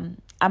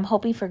I'm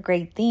hoping for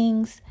great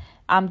things.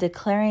 I'm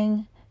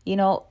declaring,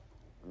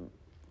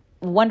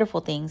 wonderful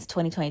things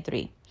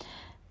 2023.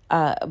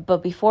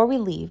 But before we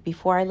leave,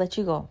 before I let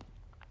you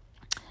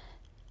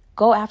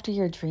go after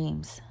your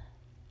dreams.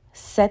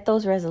 Set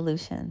those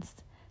resolutions.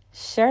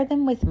 Share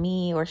them with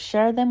me or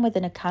share them with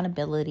an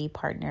accountability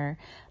partner,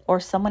 or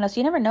someone else.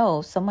 You never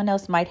know. Someone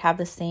else might have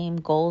the same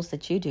goals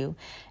that you do,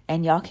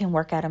 and y'all can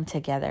work at them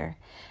together.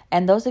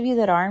 And those of you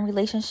that are in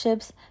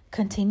relationships,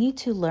 continue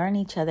to learn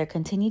each other,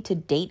 continue to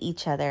date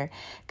each other,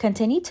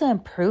 continue to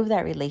improve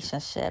that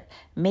relationship,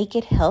 make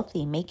it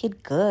healthy, make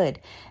it good.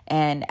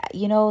 And,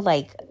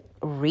 like,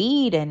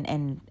 read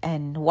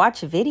and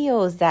watch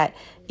videos that,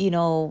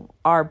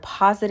 are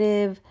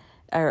positive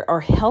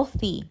or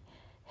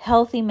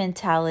healthy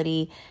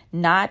mentality,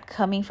 not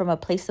coming from a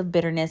place of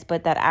bitterness,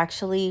 but that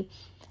actually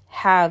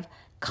have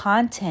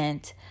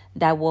content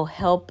that will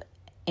help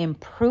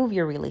improve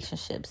your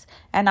relationships.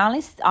 And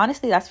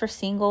honestly, that's for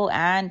single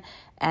and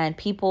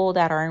people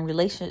that are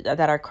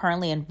that are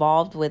currently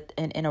involved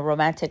in a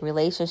romantic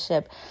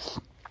relationship.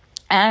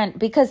 And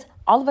because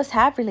all of us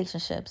have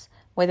relationships,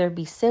 whether it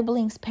be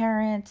siblings,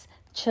 parents,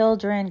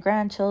 children,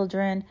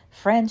 grandchildren,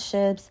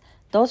 friendships,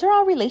 those are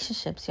all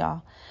relationships,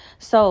 y'all.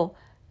 So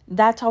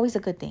that's always a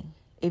good thing.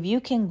 If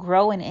you can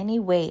grow in any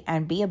way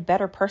and be a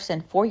better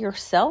person for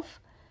yourself,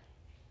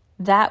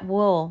 that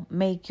will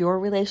make your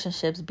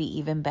relationships be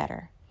even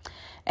better.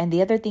 And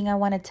the other thing I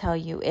want to tell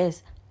you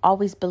is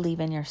always believe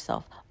in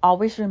yourself.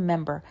 Always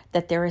remember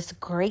that there is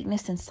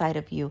greatness inside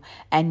of you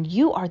and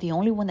you are the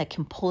only one that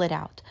can pull it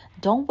out.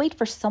 Don't wait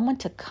for someone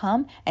to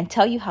come and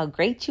tell you how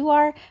great you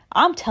are.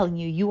 I'm telling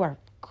you, you are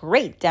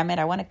great. Damn it.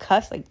 I want to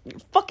cuss. Like, you're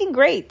fucking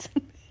great.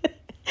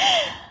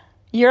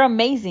 You're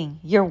amazing.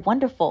 You're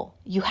wonderful.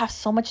 You have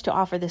so much to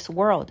offer this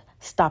world.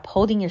 Stop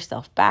holding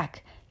yourself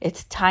back.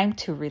 It's time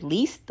to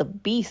release the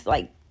beast.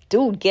 Like,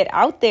 dude, get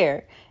out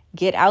there.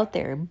 Get out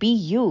there. Be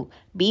you.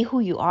 Be who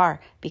you are,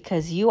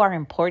 because you are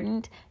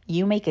important.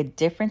 You make a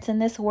difference in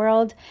this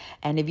world.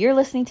 And if you're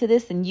listening to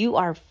this and you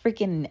are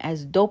freaking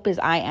as dope as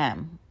I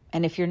am,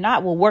 and if you're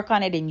not, we'll work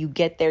on it and you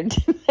get there.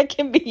 That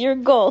can be your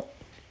goal.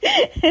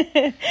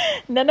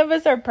 None of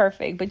us are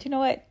perfect, but you know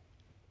what?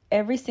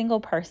 Every single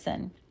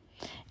person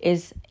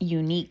is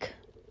unique.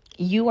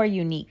 You are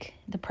unique.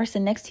 The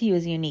person next to you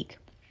is unique.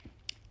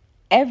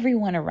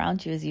 Everyone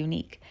around you is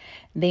unique.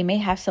 They may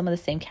have some of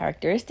the same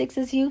characteristics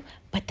as you,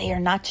 but they are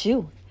not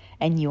you,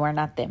 and you are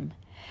not them.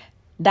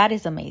 That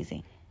is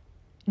amazing.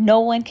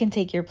 No one can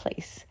take your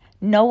place.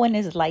 No one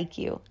is like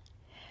you.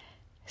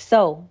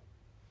 So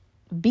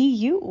be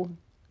you.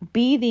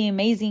 Be the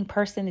amazing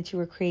person that you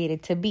were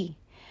created to be.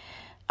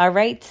 All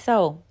right.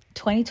 So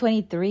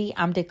 2023,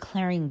 I'm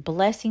declaring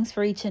blessings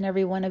for each and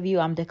every one of you.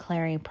 I'm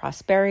declaring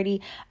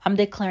prosperity. I'm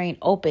declaring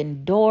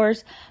open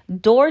doors.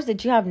 Doors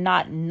that you have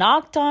not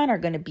knocked on are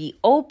going to be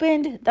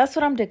opened. That's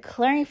what I'm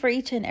declaring for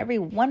each and every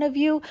one of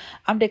you.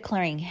 I'm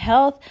declaring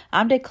health.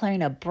 I'm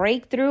declaring a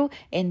breakthrough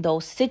in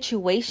those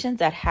situations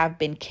that have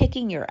been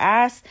kicking your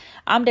ass.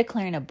 I'm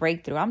declaring a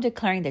breakthrough. I'm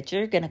declaring that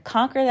you're going to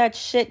conquer that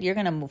shit. You're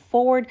going to move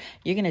forward.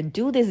 You're going to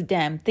do this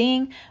damn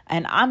thing.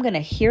 And I'm going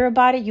to hear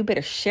about it. You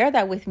better share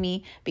that with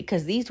me,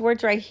 because these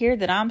words right here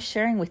that I'm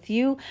sharing with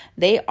you,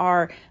 they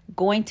are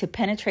going to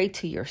penetrate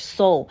to your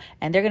soul,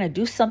 and they're going to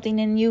do something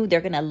in you.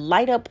 They're going to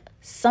light up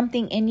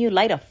something in you,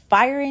 light a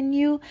fire in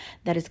you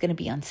that is going to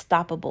be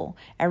unstoppable.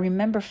 And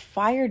remember,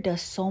 fire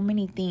does so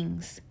many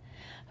things.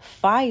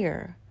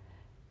 Fire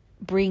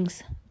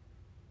brings,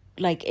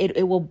 like,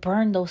 it will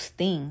burn those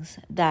things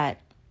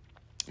that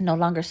no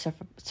longer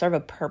serve a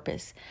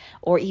purpose.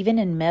 Or even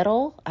in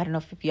metal, I don't know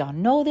if y'all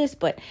know this,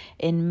 but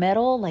in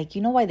metal, like,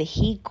 you know why they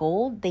heat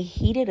gold? They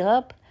heat it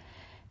up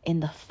in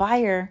the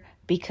fire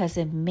because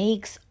it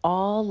makes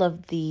all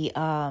of the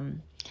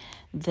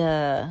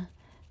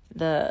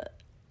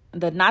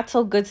not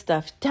so good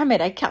stuff. Damn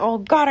it, I can't. Oh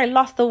God, I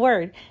lost the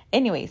word.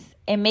 Anyways,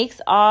 it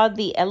makes all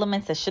the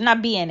elements that should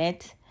not be in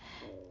it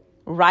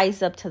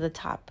rise up to the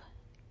top.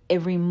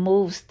 It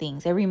removes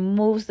things. It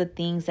removes the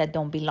things that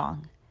don't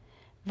belong.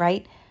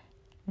 Right?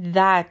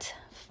 That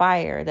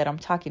fire that I'm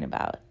talking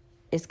about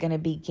is going to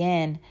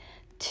begin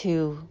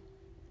to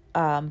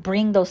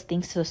bring those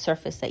things to the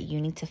surface that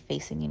you need to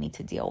face and you need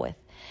to deal with.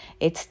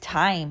 It's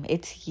time.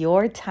 It's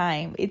your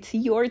time. It's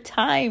your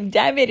time.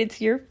 Damn it.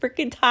 It's your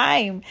freaking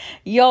time.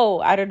 Yo,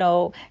 I don't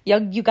know. Yo,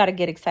 you got to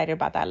get excited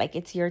about that. Like,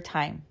 it's your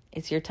time.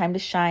 It's your time to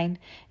shine.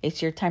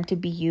 It's your time to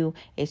be you.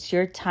 It's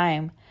your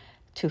time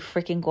to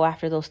freaking go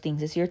after those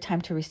things. It's your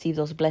time to receive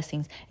those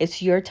blessings. It's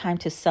your time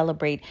to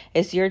celebrate.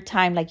 It's your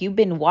time. Like, you've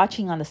been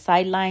watching on the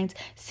sidelines,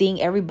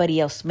 seeing everybody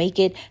else make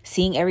it,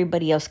 seeing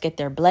everybody else get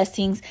their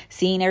blessings,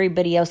 seeing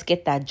everybody else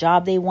get that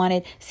job they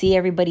wanted, see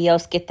everybody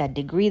else get that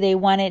degree they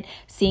wanted,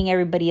 seeing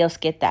everybody else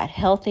get that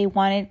health they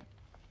wanted.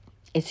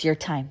 It's your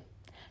time.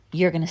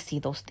 You're going to see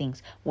those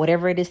things.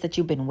 Whatever it is that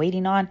you've been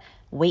waiting on,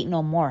 wait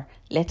no more.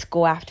 Let's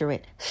go after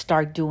it.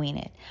 Start doing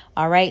it.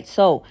 All right.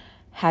 So,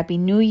 Happy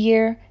New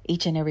Year,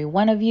 each and every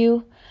one of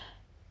you.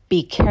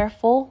 Be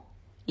careful.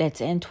 Let's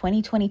end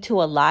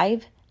 2022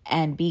 alive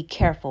and be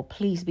careful.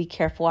 Please be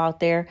careful out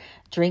there.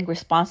 Drink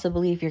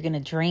responsibly if you're going to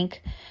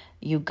drink.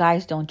 You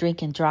guys don't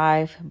drink and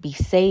drive. Be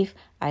safe.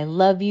 I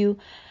love you.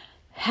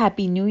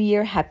 Happy New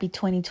Year. Happy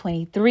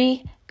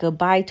 2023.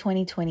 Goodbye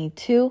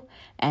 2022.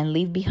 And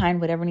leave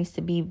behind whatever needs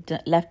to be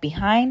left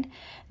behind.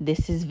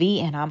 This is V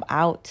and I'm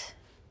out.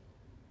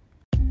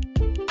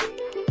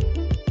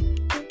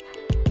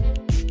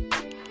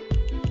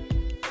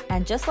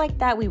 And just like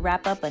that, we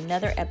wrap up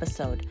another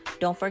episode.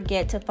 Don't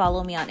forget to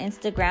follow me on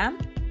Instagram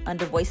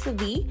under Voice of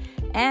V,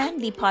 and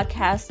the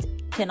podcast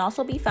can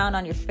also be found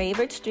on your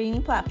favorite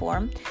streaming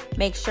platform.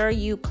 Make sure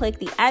you click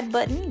the add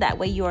button. That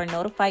way you are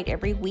notified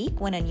every week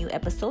when a new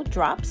episode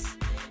drops.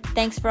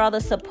 Thanks for all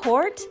the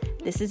support.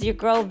 This is your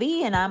girl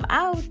V, and I'm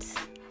out.